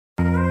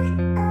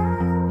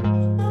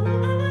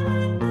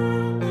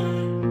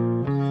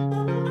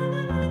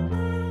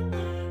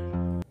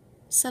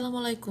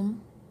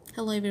Assalamualaikum.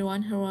 Hello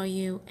everyone, how are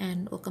you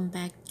and welcome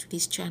back to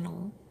this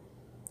channel.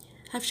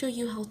 I've shown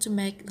you how to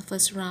make the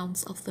first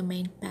rounds of the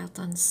main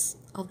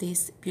patterns of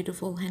this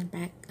beautiful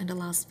handbag in the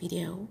last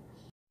video.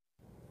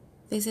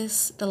 This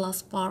is the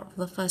last part of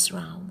the first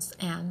rounds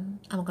and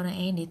I'm gonna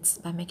end it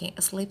by making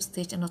a slip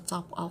stitch on the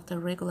top of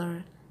the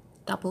regular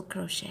double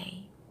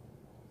crochet.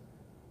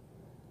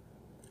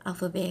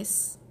 After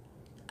this,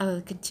 I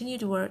will continue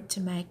to work to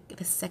make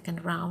the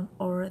second round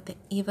or the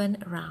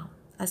even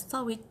round. I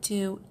start with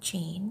 2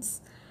 chains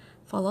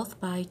followed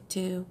by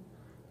 2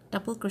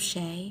 double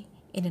crochet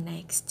in the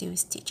next 2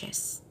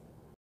 stitches.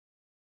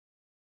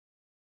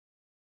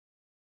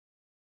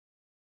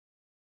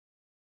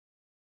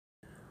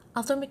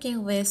 After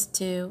making these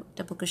 2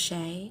 double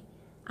crochet,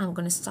 I'm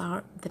going to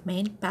start the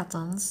main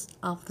patterns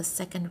of the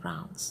second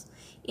rounds.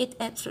 It's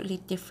absolutely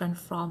different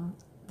from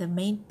the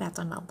main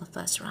pattern of the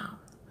first round.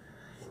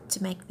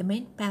 To make the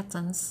main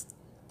patterns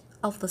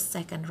of the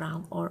second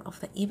round or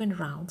of the even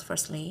round,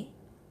 firstly,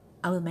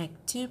 I will make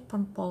 2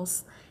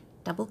 purpose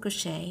double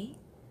crochet,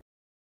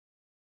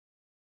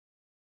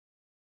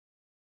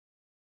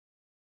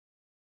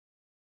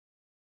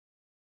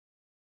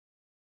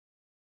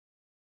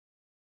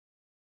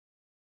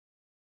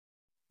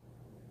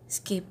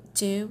 skip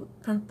 2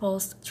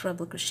 purpose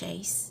treble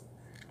crochets,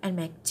 and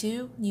make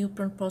 2 new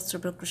purpose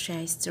treble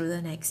crochets through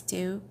the next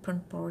 2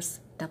 purpose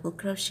double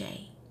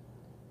crochet.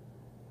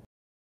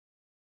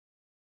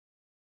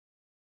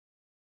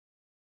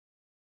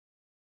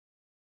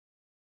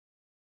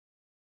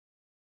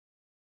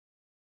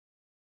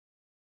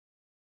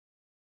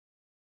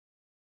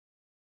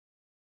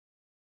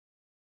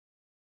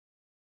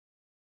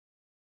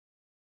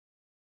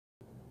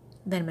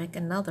 Then make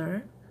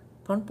another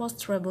purpose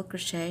treble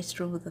crochet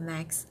through the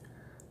next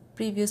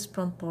previous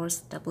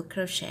purpose double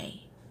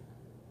crochet.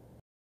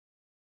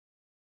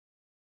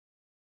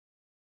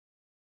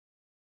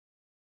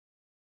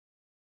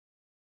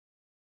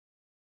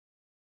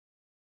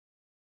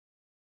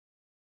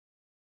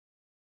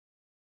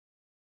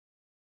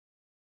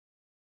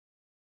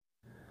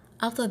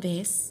 After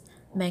this,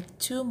 make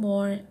 2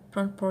 more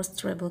purpose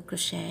treble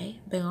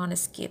crochet beyond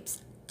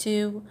skips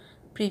 2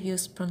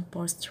 previous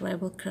purpose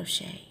treble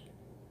crochet.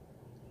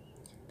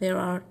 There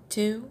are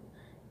 2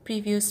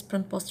 previous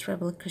purpose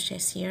treble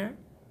crochets here.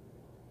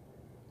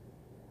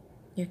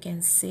 You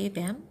can see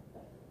them.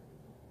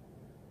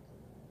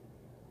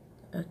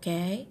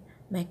 Okay,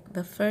 make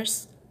the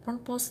first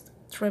purpose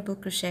treble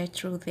crochet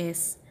through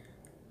this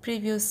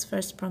previous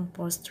first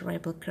purpose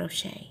treble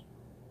crochet.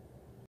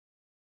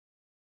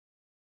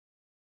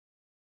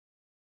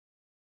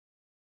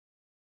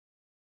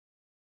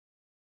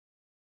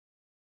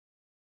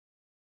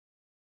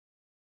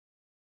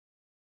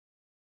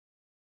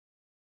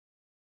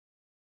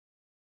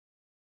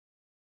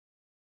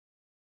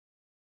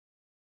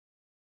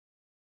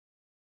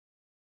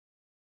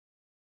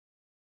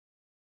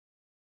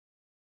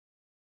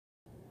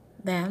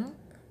 Then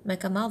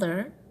make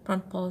another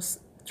purpose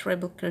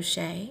treble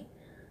crochet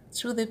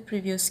through the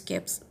previous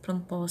skips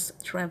purpose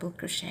treble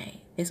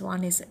crochet. This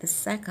one is the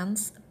second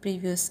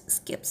previous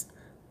skips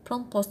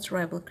purpose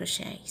treble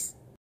crochets.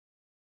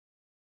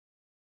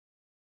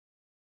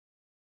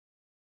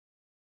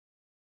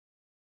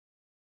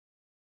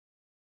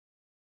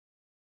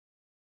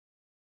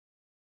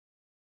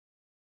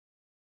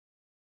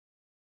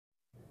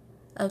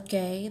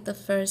 Okay, the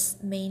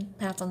first main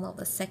pattern of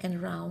the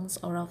second rounds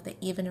or of the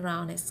even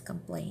round is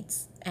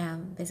complete,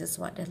 and this is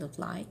what they look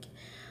like.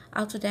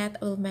 After that,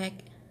 I will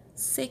make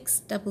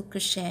 6 double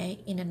crochet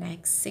in the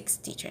next 6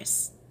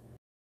 stitches.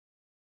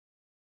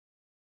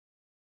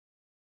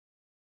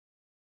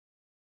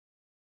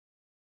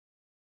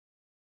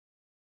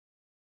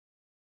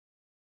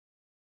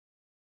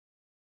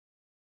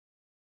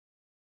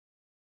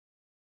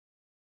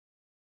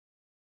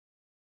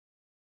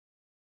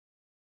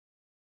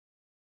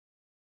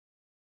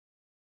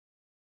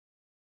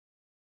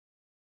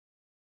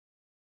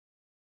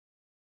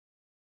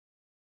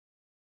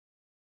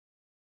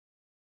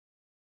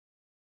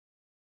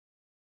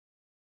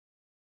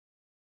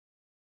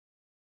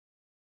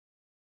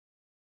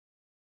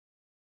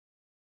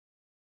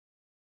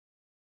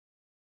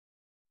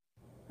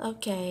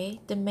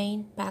 Okay, the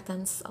main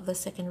patterns of the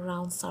second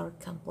rounds are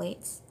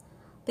complete.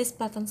 These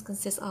patterns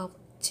consist of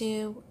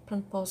 2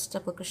 purpose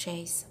double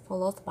crochets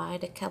followed by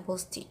the cable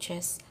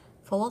stitches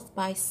followed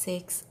by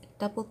 6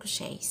 double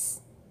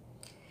crochets.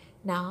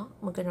 Now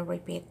I'm going to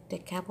repeat the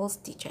cable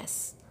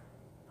stitches.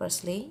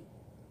 Firstly,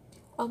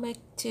 I'll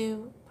make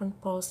 2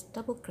 purpose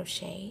double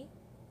crochet.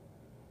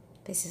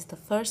 This is the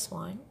first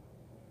one.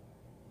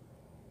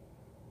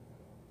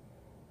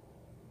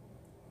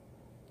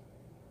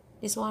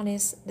 This one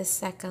is the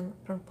second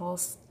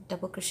purpose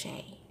double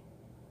crochet.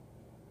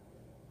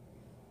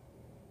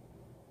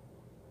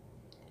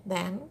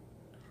 Then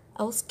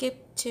I'll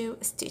skip 2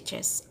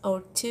 stitches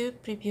or 2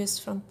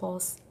 previous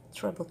purpose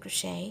treble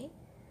crochet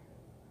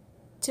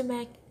to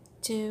make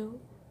 2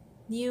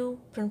 new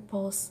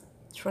purpose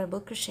treble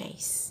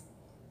crochets.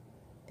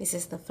 This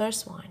is the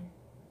first one.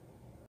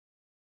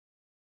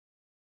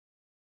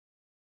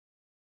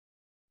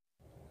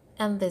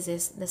 and this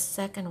is the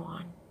second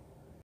one.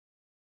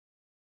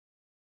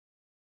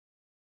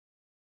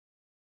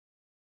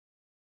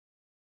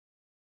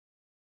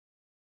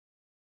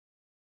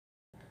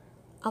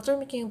 After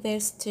making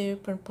these 2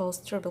 front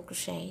post treble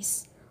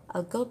crochets,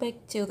 I'll go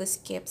back to the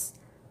skips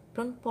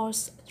front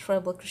post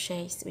treble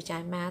crochets which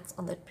I made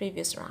on the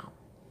previous round.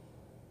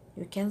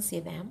 You can see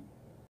them.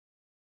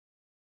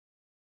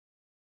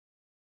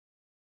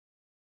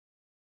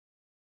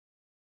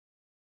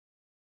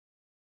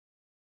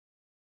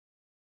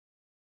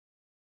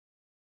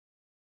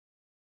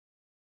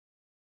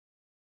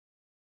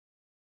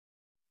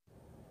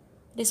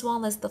 This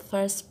one is the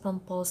first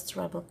front post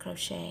treble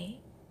crochet.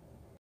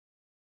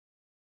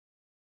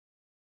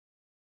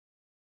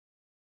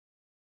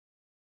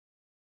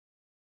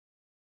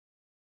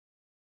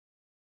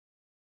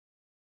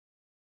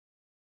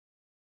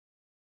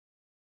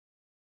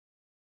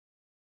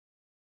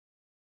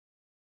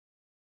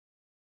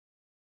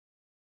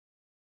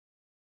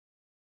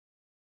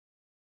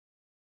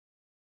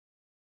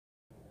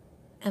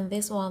 And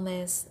this one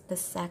is the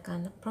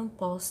second front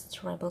post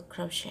treble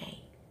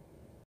crochet.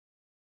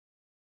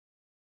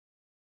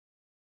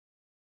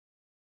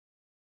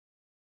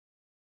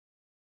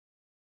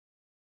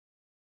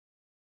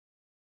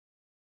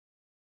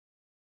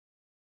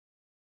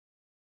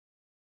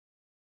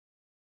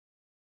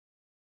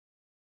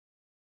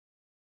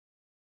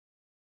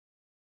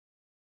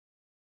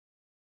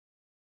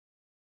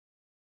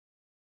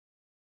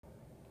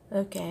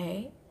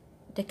 Okay,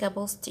 the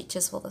cable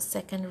stitches for the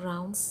second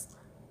rounds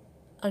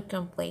are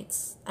complete.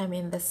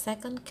 The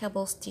second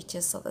cable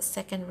stitches of the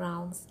second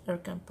rounds are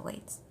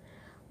complete.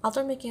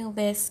 After making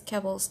these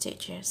cable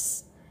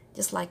stitches,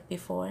 just like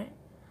before,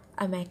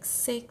 I make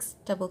 6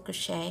 double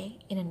crochet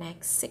in the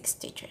next 6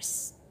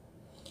 stitches.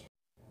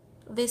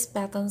 These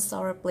patterns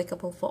are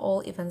applicable for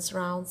all events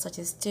rounds such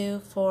as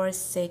 2, 4,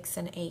 6,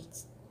 and 8.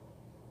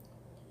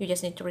 You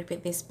just need to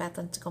repeat this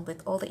pattern to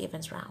complete all the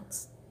events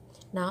rounds.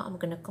 Now I'm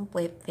going to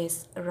complete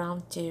this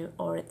round 2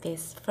 or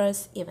this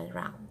first event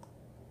round.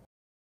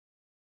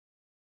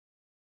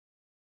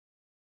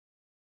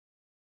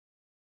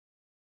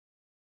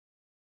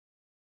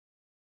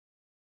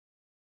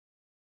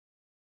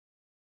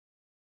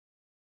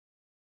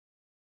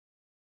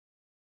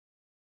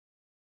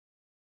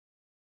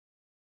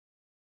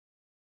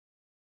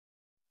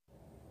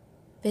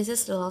 This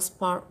is the last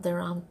part of the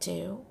round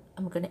 2.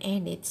 I'm going to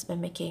end it by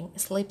making a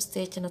slip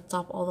stitch on the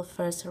top of the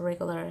first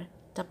regular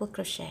double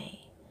crochet.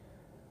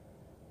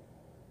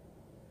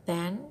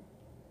 Then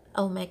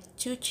I'll make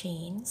 2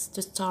 chains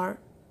to start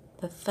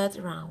the third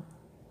round.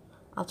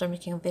 After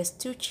making these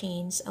 2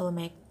 chains, I'll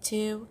make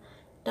 2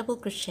 double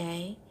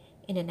crochet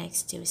in the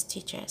next 2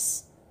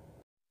 stitches.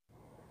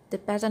 The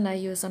pattern I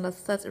use on the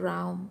third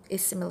round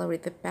is similar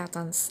with the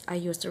patterns I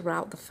used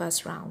throughout the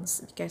first rounds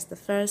because the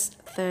first,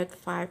 third,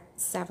 5,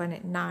 7,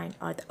 and 9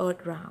 are the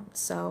odd rounds.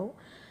 So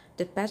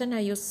the pattern I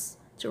use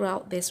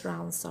throughout these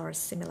rounds are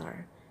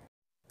similar.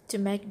 To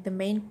make the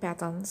main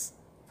patterns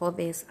for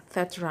this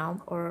third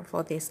round or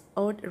for this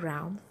odd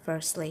round,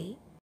 firstly,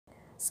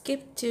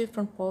 skip 2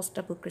 front post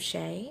double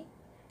crochet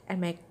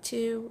and make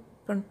 2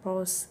 front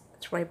post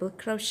treble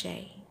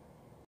crochet.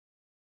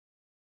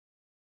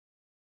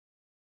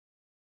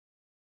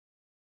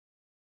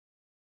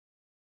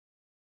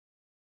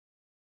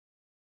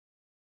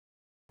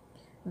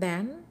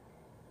 Then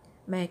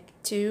make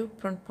 2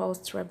 front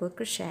post treble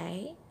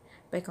crochet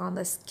back on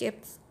the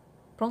skipped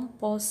front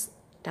post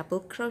double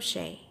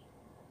crochet.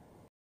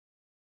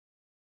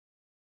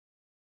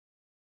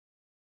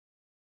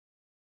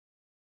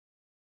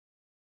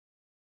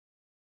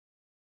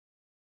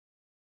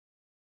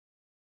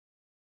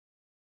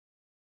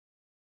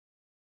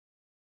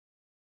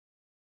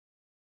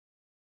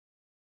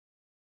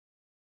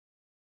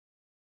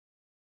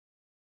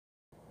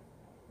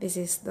 This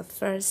is the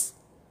first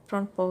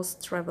front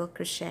post treble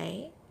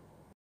crochet.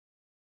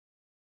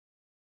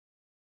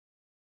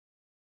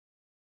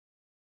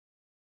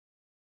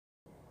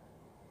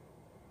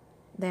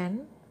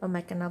 Then I'll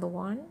make another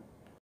one.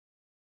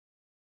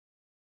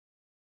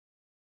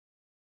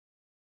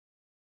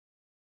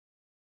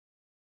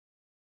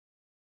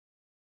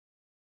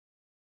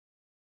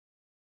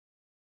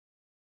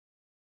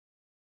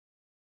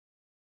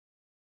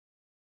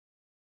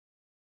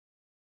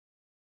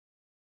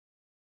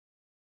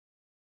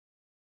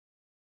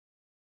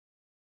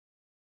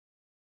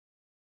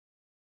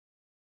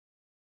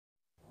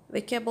 The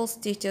cable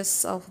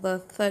stitches of the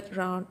third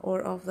round or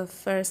of the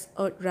first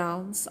odd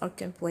rounds are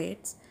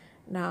complete.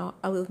 Now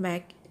I will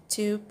make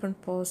 2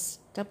 front post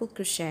double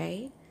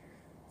crochet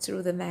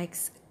through the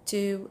next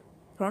 2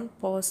 front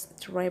post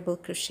treble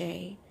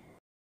crochet.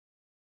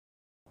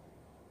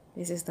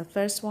 This is the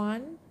first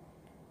one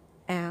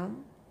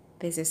and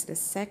this is the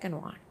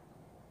second one.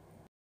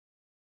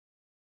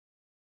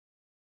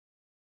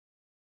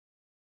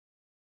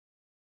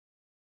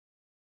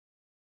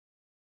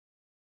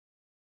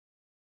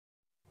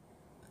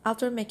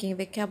 After making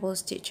the cable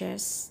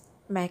stitches,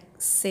 make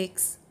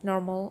 6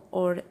 normal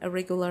or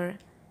irregular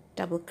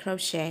double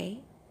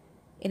crochet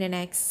in the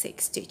next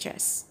 6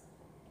 stitches.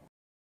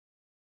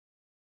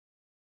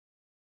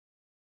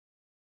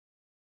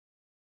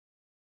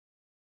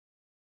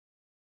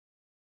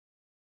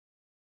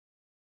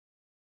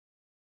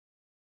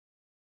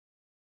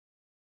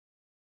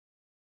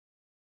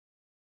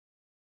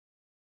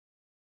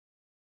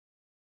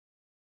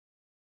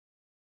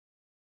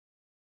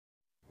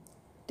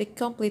 The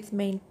complete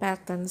main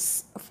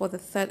patterns for the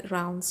third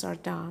rounds are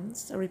done,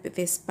 so repeat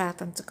this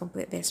pattern to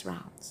complete these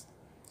rounds.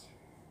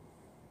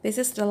 This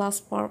is the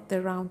last part of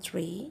the round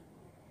 3.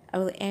 I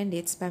will end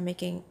it by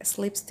making a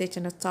slip stitch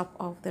on the top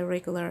of the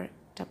regular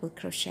double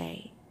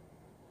crochet.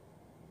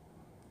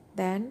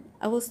 Then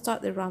I will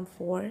start the round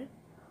 4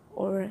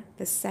 or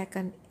the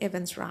second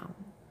evens round.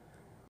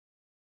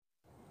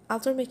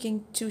 After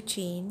making 2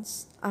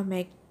 chains, I'll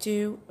make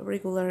 2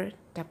 regular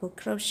double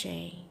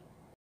crochet.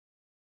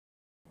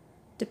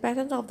 The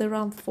pattern of the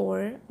round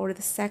 4 or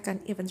the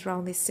second evens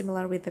round is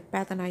similar with the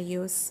pattern I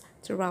used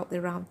throughout the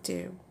round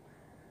 2.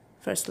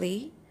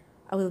 Firstly,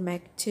 I will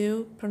make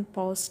 2 front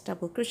post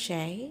double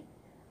crochet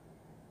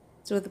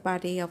through the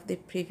body of the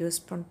previous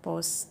front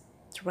post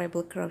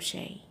treble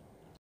crochet.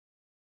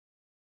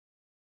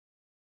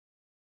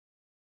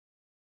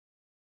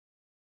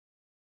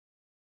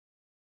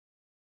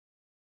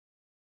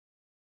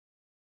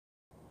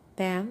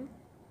 Then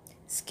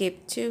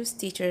skip 2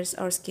 stitches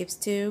or skip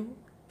 2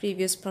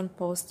 previous front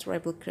post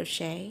treble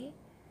crochet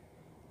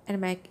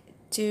and make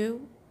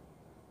 2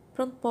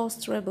 front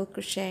post treble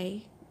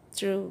crochet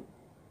through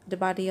the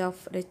body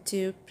of the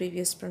 2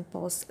 previous front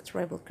post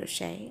treble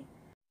crochet.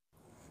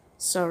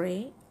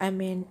 Sorry, I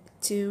mean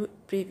 2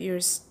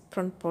 previous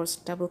front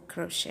post double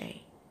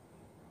crochet.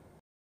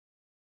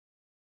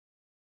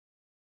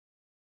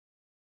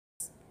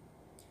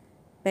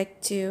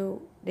 Back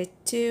to the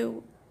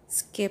 2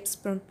 skips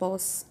front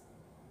post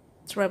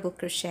treble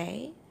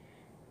crochet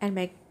and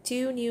make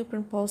 2 new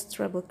front post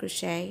treble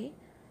crochet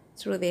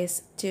through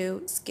these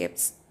 2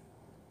 skips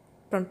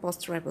front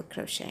post treble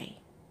crochet.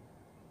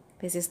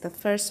 This is the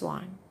first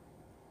one.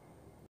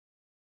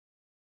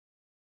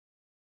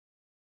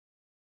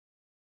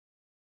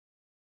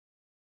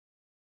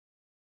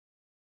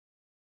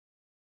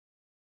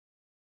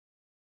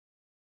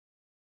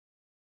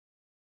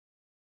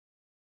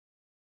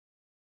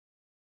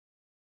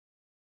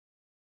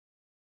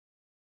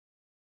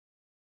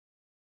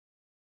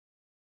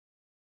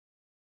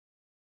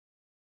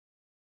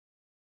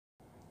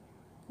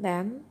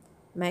 Then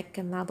make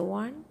another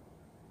one.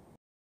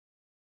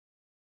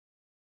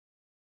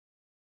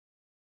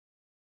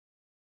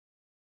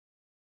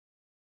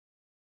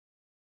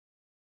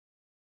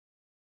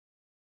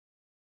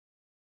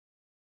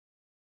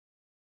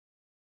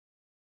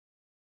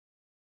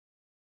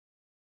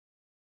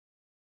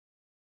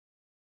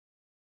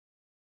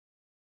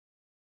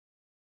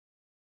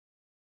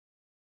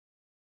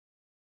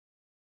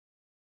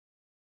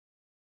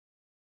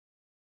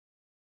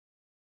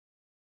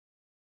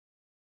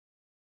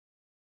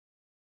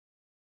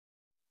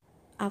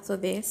 After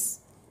this,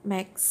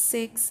 make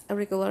 6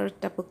 regular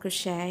double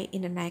crochet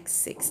in the next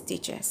 6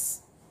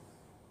 stitches.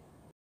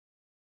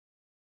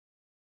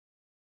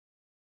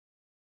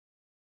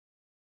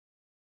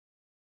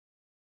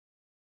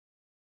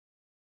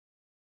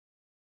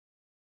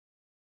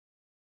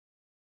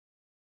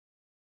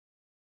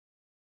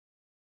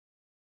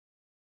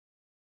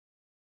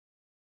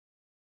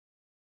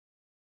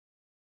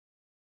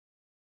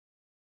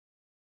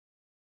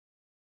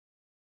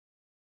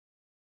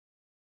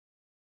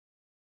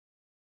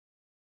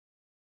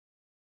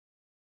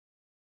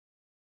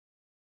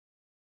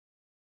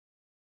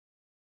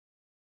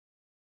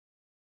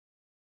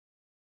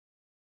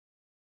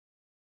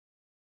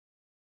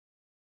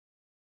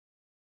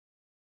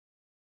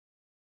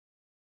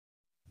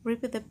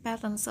 Repeat the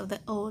patterns of the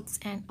odds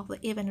and of the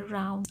even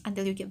rounds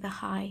until you get the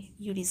high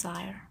you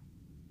desire.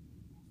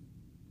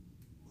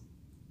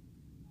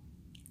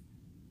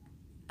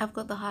 I've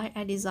got the high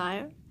I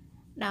desire.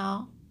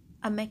 Now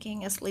I'm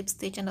making a slip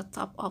stitch on the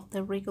top of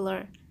the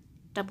regular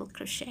double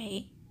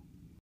crochet.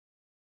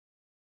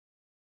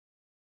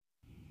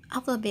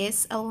 After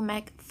this, I will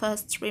make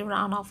first 3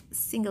 rounds of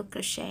single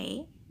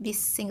crochet. This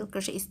single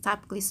crochet is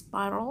typically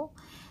spiral,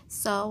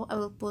 so I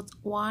will put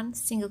 1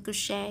 single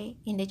crochet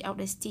in each of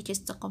the stitches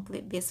to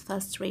complete this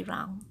first 3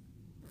 rounds.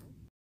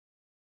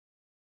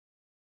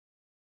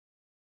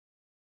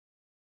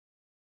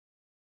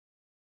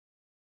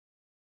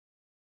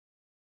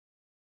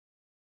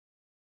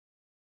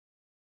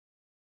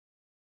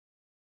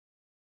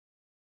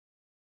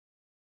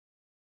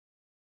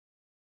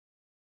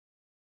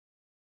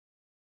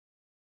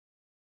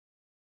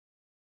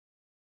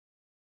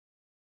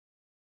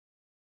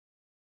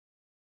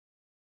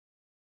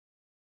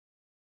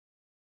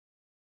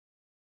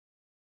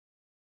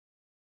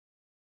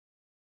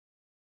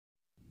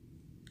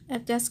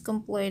 I've just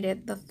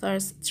completed the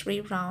first 3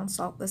 rounds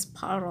of the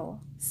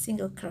spiral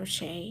single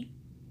crochet.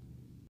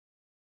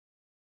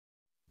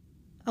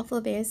 After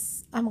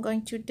this, I'm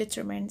going to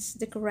determine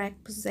the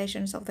correct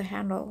positions of the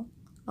handle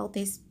of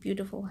this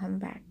beautiful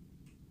handbag.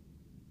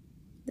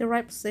 The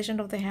right position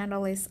of the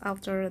handle is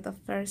after the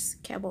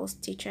first cable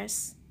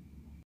stitches.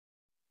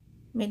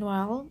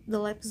 Meanwhile, the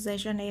left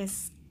position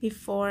is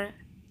before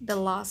the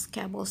last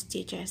cable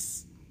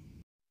stitches.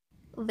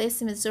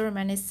 This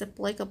measurement is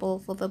applicable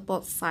for the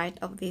both sides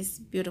of this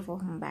beautiful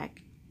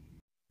handbag.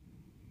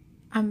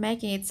 I'm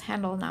making its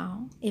handle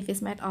now. It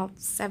is made of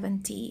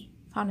 70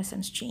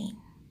 foundation chain.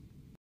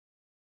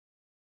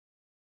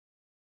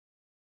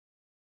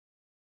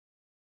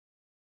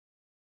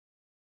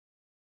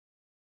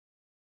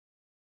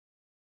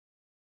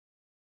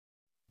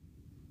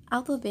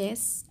 After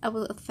this, I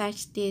will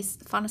attach these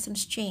foundation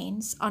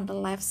chains on the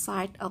left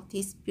side of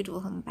this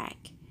beautiful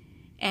handbag,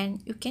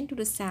 and you can do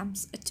the same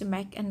to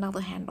make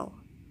another handle.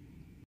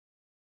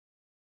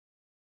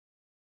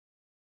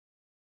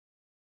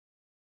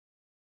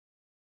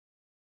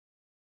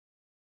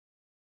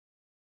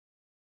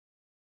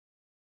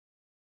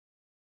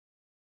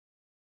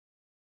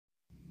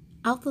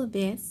 After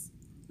this,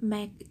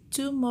 make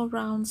 2 more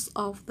rounds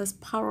of the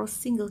spiral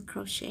single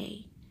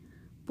crochet.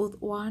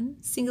 Put 1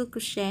 single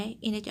crochet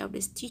in each of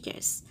the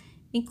stitches,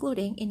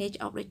 including in each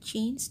of the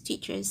chain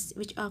stitches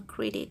which are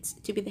created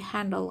to be the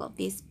handle of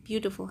this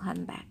beautiful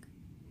handbag.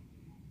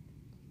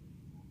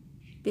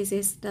 This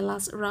is the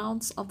last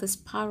rounds of the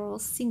spiral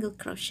single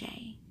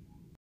crochet.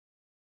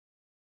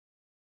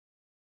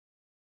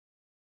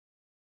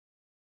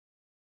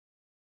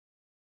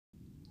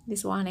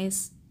 This one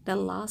is the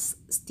last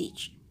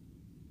stitch.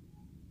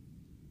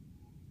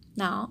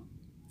 Now,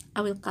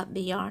 I will cut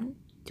the yarn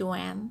to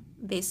end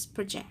this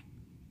project.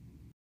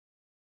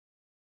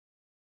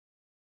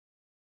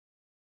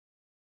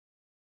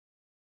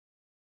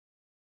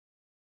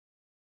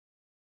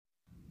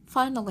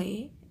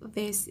 Finally,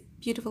 this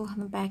beautiful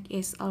handbag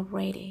is all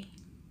ready.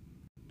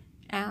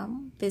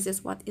 And this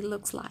is what it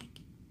looks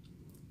like.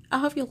 I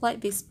hope you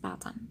like this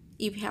pattern.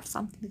 If you have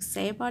something to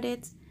say about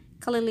it,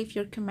 kindly leave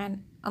your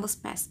comment on the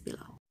space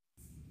below.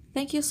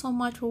 Thank you so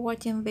much for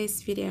watching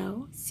this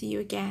video. See you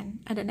again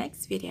in the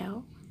next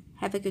video.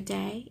 Have a good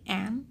day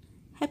and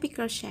happy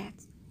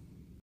crochet!